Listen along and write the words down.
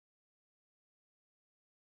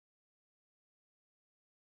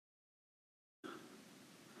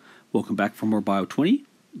Welcome back for more Bio 20.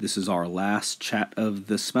 This is our last chat of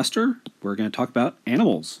the semester. We're going to talk about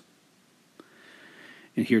animals.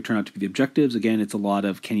 And here turn out to be the objectives. Again, it's a lot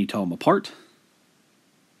of can you tell them apart?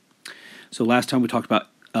 So last time we talked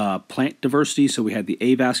about plant diversity. So we had the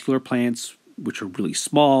avascular plants, which are really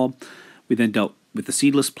small. We then dealt with the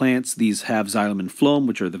seedless plants. These have xylem and phloem,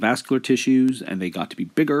 which are the vascular tissues, and they got to be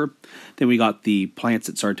bigger. Then we got the plants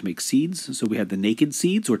that started to make seeds. So we had the naked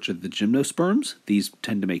seeds, which are the gymnosperms. These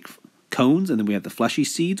tend to make cones. And then we have the fleshy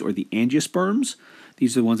seeds, or the angiosperms.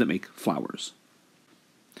 These are the ones that make flowers.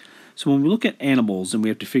 So when we look at animals and we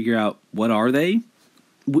have to figure out what are they,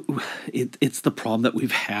 it's the problem that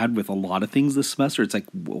we've had with a lot of things this semester. It's like,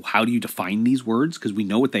 well, how do you define these words? Because we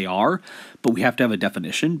know what they are, but we have to have a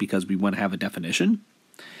definition because we want to have a definition.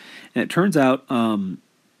 And it turns out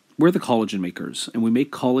we're the collagen makers, and we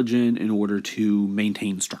make collagen in order to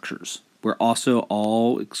maintain structures. We're also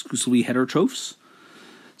all exclusively heterotrophs.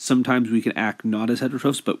 Sometimes we can act not as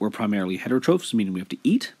heterotrophs, but we're primarily heterotrophs, meaning we have to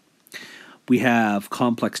eat. We have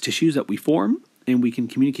complex tissues that we form, and we can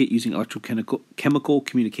communicate using electrochemical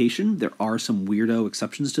communication. There are some weirdo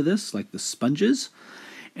exceptions to this, like the sponges,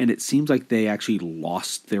 and it seems like they actually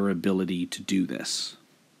lost their ability to do this.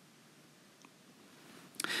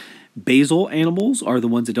 Basal animals are the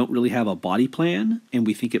ones that don't really have a body plan, and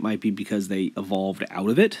we think it might be because they evolved out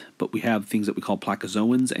of it, but we have things that we call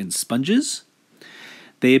placozoans and sponges.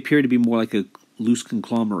 They appear to be more like a loose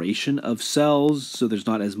conglomeration of cells, so there's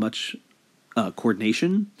not as much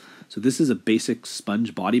coordination. So this is a basic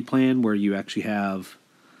sponge body plan where you actually have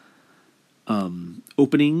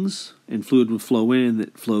openings and fluid will flow in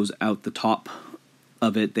that flows out the top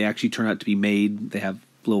of it. They actually turn out to be made. They have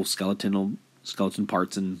little skeleton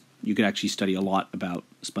parts, and you could actually study a lot about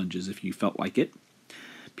sponges if you felt like it.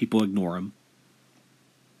 People ignore them.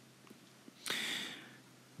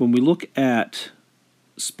 When we look at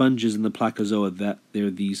sponges in the placozoa, that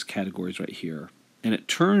they're these categories right here. And it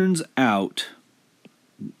turns out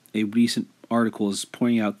a recent article is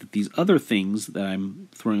pointing out that these other things that I'm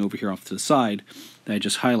throwing over here off to the side that I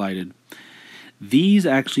just highlighted, these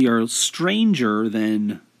actually are stranger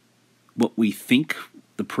than what we think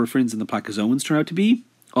the porphyrins and the placozoans turn out to be,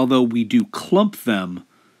 although we do clump them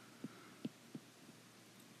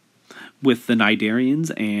with the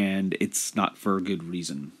cnidarians, and it's not for a good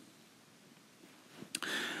reason.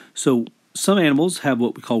 So some animals have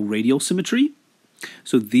what we call radial symmetry.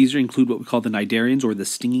 So these include what we call the cnidarians, or the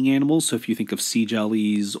stinging animals. So if you think of sea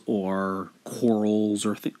jellies or corals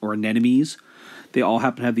or anemones, they all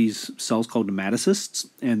happen to have these cells called nematocysts,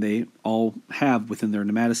 and they all have within their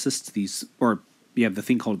nematocysts these, or you have the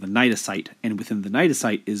thing called the cnidocyte, and within the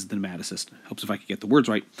cnidocyte is the nematocyst. Helps if I could get the words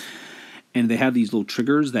right. And they have these little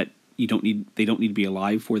triggers that they don't need to be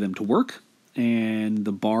alive for them to work. And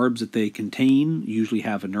the barbs that they contain usually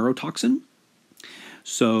have a neurotoxin,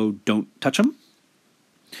 so don't touch them.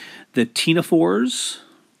 The ctenophores,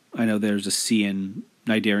 I know there's a C in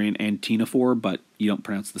cnidarian and ctenophore, but you don't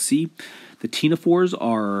pronounce the C. The ctenophores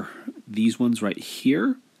are these ones right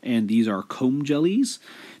here, and these are comb jellies.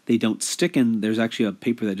 They don't stick, and there's actually a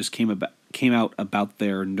paper that just came out about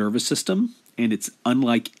their nervous system, and it's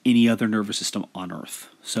unlike any other nervous system on Earth.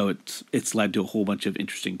 So it's led to a whole bunch of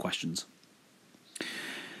interesting questions.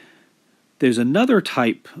 There's another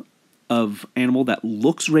type of animal that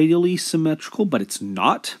looks radially symmetrical, but it's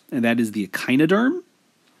not, and that is the echinoderm.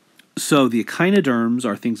 So the echinoderms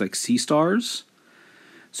are things like sea stars.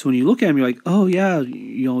 So when you look at them, you're like, oh yeah,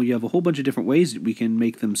 you have a whole bunch of different ways that we can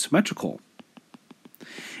make them symmetrical.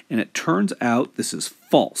 And it turns out this is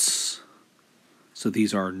false. So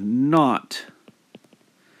these are not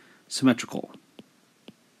symmetrical.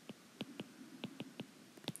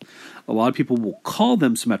 A lot of people will call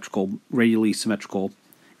them symmetrical, radially symmetrical.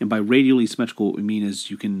 And by radially symmetrical, what we mean is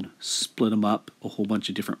you can split them up a whole bunch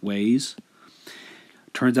of different ways.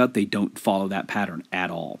 Turns out they don't follow that pattern at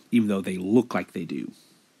all, even though they look like they do.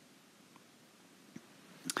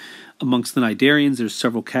 Amongst the cnidarians, there's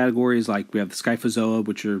several categories, like we have the scyphozoa,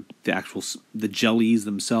 which are the jellies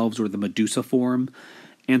themselves, or the medusa form.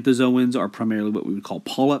 Anthozoans are primarily what we would call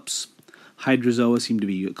polyps. Hydrozoa seem to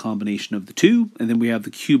be a combination of the two. And then we have the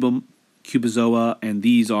cubozoa, and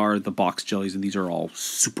these are the box jellies, and these are all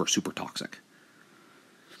super, super toxic.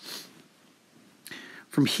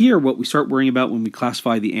 From here, what we start worrying about when we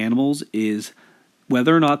classify the animals is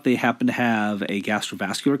whether or not they happen to have a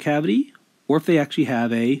gastrovascular cavity, or if they actually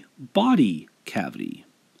have a body cavity.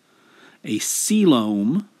 A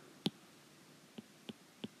coelom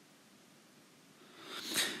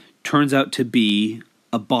turns out to be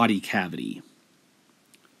a body cavity.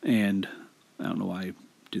 And I don't know why I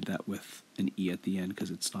did that with an E at the end, because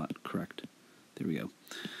it's not correct. There we go.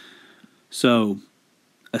 So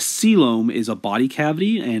a coelom is a body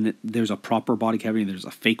cavity, and there's a proper body cavity and there's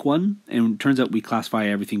a fake one. And it turns out we classify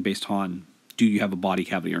everything based on, do you have a body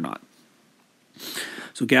cavity or not?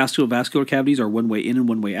 So gastrovascular cavities are one way in and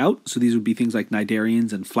one way out. So these would be things like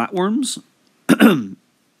cnidarians and flatworms.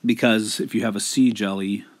 Because if you have a sea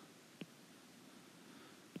jelly,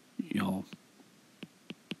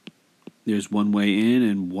 there's one way in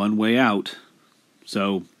and one way out.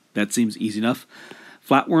 So that seems easy enough.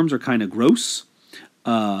 Flatworms are kind of gross.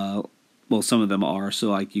 Well, some of them are. So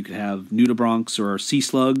like you could have nudibranchs or sea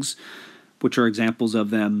slugs, which are examples of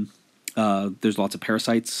them. There's lots of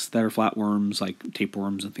parasites that are flatworms, like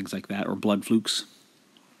tapeworms and things like that, or blood flukes.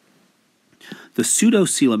 The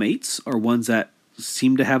pseudocoelomates are ones that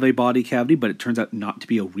seem to have a body cavity, but it turns out not to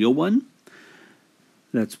be a real one.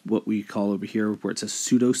 That's what we call over here where it says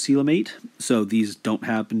pseudocoelomate. So these don't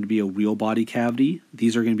happen to be a real body cavity.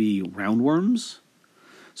 These are going to be roundworms.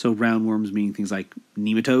 So roundworms meaning things like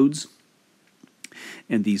nematodes.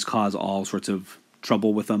 And these cause all sorts of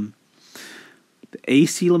trouble with them. The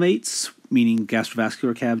acoelomates, meaning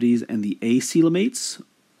gastrovascular cavities, and the acoelomates,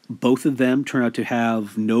 both of them turn out to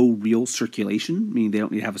have no real circulation, meaning they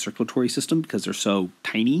don't need to have a circulatory system because they're so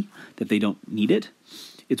tiny that they don't need it.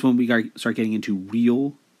 It's when we start getting into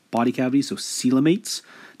real body cavities, so coelomates,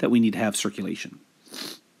 that we need to have circulation.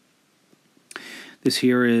 This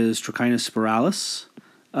here is Trichinus spiralis.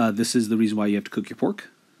 This is the reason why you have to cook your pork.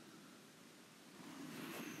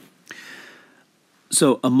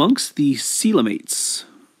 So amongst the coelomates,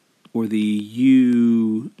 or the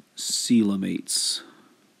eucoelomates,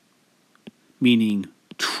 meaning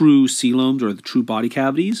true coeloms or the true body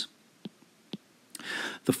cavities,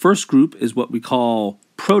 the first group is what we call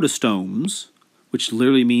protostomes, which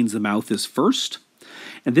literally means the mouth is first.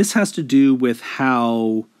 And this has to do with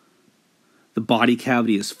how the body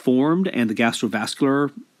cavity is formed and the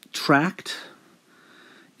gastrovascular tract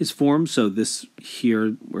is formed. So this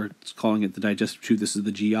here, we're calling it the digestive tube, this is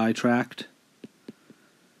the GI tract.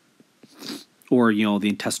 Or, the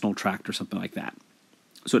intestinal tract or something like that.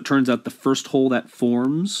 So it turns out the first hole that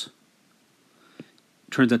forms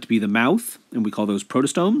turns out to be the mouth, and we call those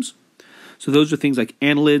protostomes. So those are things like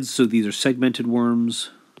annelids, so these are segmented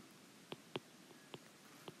worms.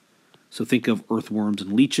 So think of earthworms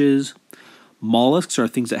and leeches. Mollusks are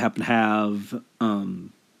things that happen to have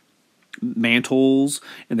mantles,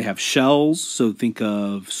 and they have shells. So think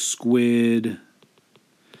of squid,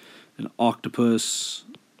 an octopus,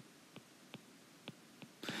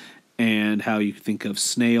 and how you think of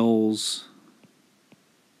snails,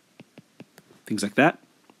 things like that.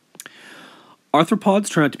 Arthropods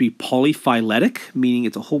turn out to be polyphyletic, meaning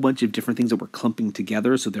it's a whole bunch of different things that we're clumping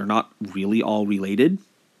together, so they're not really all related.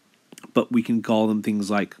 But we can call them things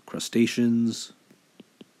like crustaceans.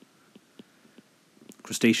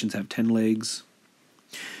 Crustaceans have 10 legs.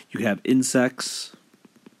 You can have insects.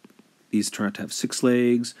 These turn out to have 6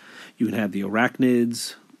 legs. You can have the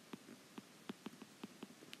arachnids.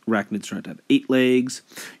 Arachnids turn out to have 8 legs.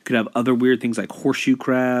 You could have other weird things like horseshoe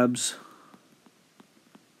crabs,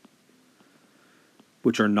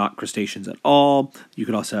 which are not crustaceans at all. You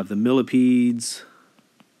could also have the millipedes,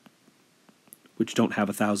 which don't have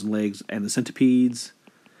 1,000 legs, and the centipedes,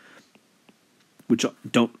 which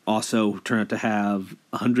don't also turn out to have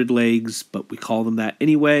 100 legs, but we call them that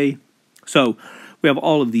anyway. So we have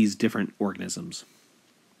all of these different organisms.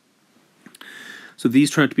 So these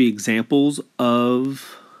turn out to be examples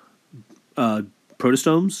of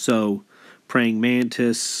protostomes. So praying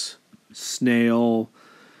mantis, snail.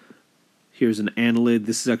 Here's an annelid.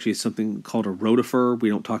 This is actually something called a rotifer. We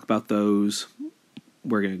don't talk about those.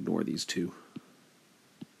 We're going to ignore these two.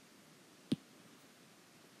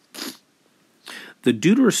 The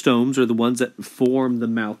deuterostomes are the ones that form the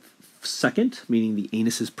mouth second, meaning the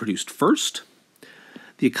anus is produced first.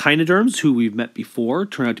 The echinoderms, who we've met before,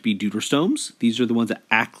 turn out to be deuterostomes. These are the ones that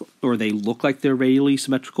act, or they look like they're radially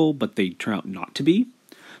symmetrical, but they turn out not to be.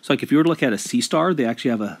 So like if you were to look at a sea star, they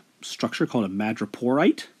actually have a structure called a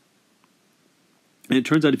madreporite. And it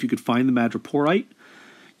turns out if you could find the madreporite,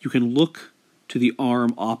 you can look to the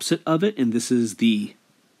arm opposite of it, and this is the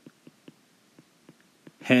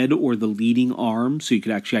head or the leading arm, so you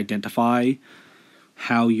could actually identify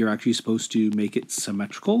how you're actually supposed to make it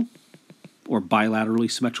symmetrical or bilaterally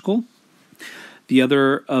symmetrical. The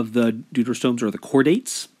other of the deuterostomes are the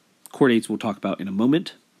chordates. Chordates we'll talk about in a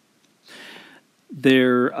moment.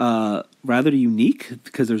 They're rather unique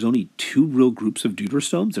because there's only 2 real groups of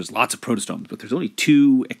deuterostomes. There's lots of protostomes, but there's only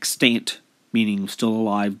 2 extant, meaning still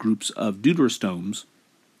alive, groups of deuterostomes,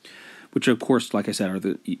 which of course, like I said, are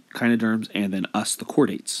the echinoderms and then us, the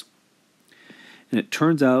chordates. And it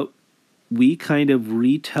turns out we kind of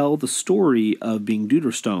retell the story of being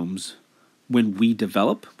deuterostomes when we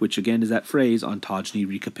develop, which again is that phrase, ontogeny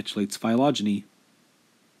recapitulates phylogeny.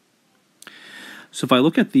 So if I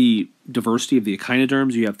look at the diversity of the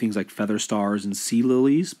echinoderms, you have things like feather stars and sea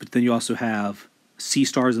lilies, but then you also have sea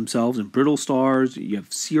stars themselves and brittle stars, you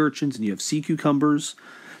have sea urchins, and you have sea cucumbers.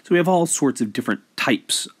 So we have all sorts of different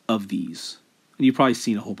types of these, and you've probably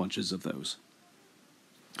seen a whole bunches of those.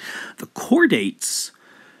 The chordates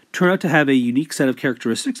turn out to have a unique set of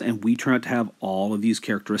characteristics, and we turn out to have all of these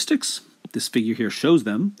characteristics. This figure here shows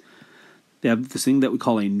them. They have this thing that we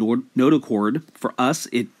call a notochord. For us,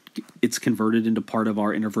 it's converted into part of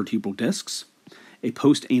our intervertebral discs. A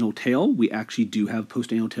post-anal tail. We actually do have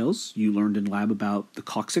post-anal tails. You learned in lab about the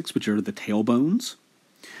coccyx, which are the tail bones.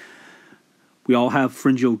 We all have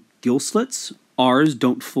pharyngeal gill slits. Ours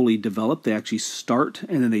don't fully develop. They actually start,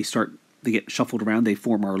 and then they get shuffled around. They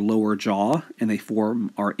form our lower jaw, and they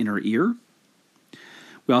form our inner ear.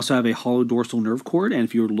 We also have a hollow dorsal nerve cord, and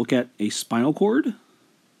if you were to look at a spinal cord,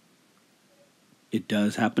 it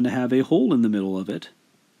does happen to have a hole in the middle of it.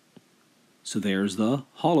 So there's the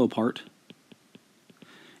hollow part.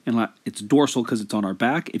 And it's dorsal because it's on our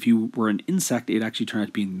back. If you were an insect, it'd actually turn out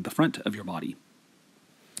to be in the front of your body.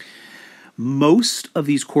 Most of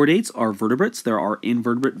these chordates are vertebrates. There are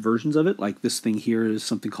invertebrate versions of it, like this thing here is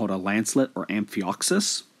something called a lancelet or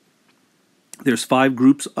amphioxus. There's 5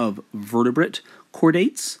 groups of vertebrate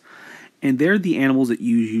chordates, and they're the animals that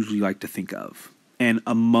you usually like to think of. And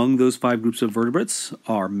among those 5 groups of vertebrates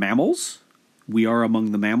are mammals. We are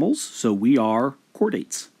among the mammals, so we are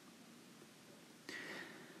chordates.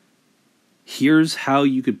 Here's how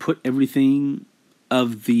you could put everything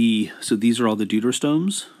of the... So these are all the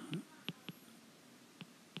deuterostomes.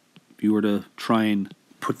 If you were to try and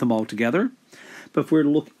put them all together. But if we were to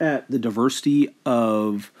look at the diversity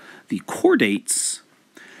of the chordates,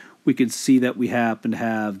 we could see that we happen to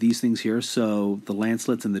have these things here. So the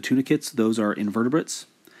lancelets and the tunicates, those are invertebrates.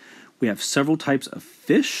 We have several types of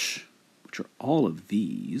fish, which are all of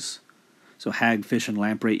these. So hagfish and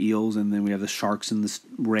lamprey eels, and then we have the sharks and the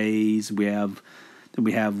rays. We have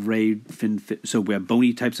ray fin fish. So we have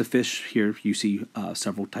bony types of fish. Here you see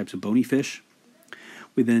several types of bony fish.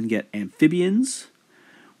 We then get amphibians.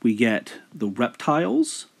 We get the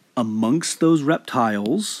reptiles. Amongst those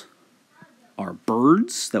reptiles are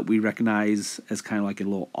birds that we recognize as kind of like a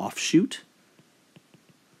little offshoot.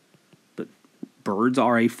 But birds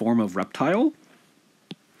are a form of reptile.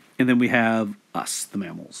 And then we have us, the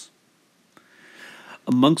mammals.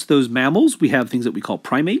 Amongst those mammals, we have things that we call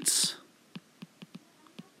primates.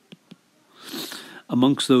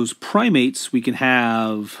 Amongst those primates, we can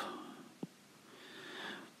have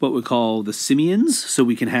what we call the simians. So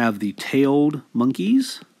we can have the tailed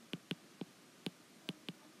monkeys.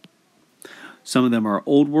 Some of them are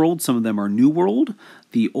Old World, some of them are New World.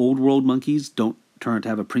 The Old World monkeys don't turn out to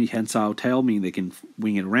have a prehensile tail, meaning they can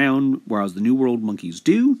wing it around, whereas the New World monkeys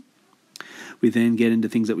do. We then get into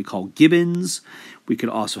things that we call gibbons. We could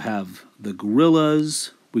also have the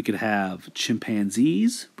gorillas. We could have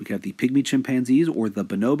chimpanzees. We could have the pygmy chimpanzees or the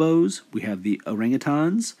bonobos. We have the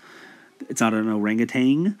orangutans. It's not an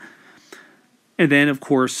orangutan. And then, of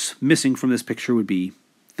course, missing from this picture would be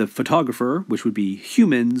the photographer, which would be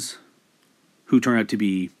humans, who turn out to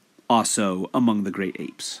be also among the great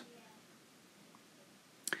apes.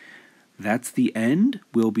 That's the end.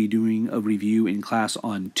 We'll be doing a review in class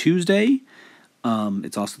on Tuesday.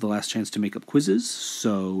 It's also the last chance to make up quizzes,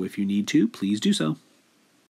 so if you need to, please do so.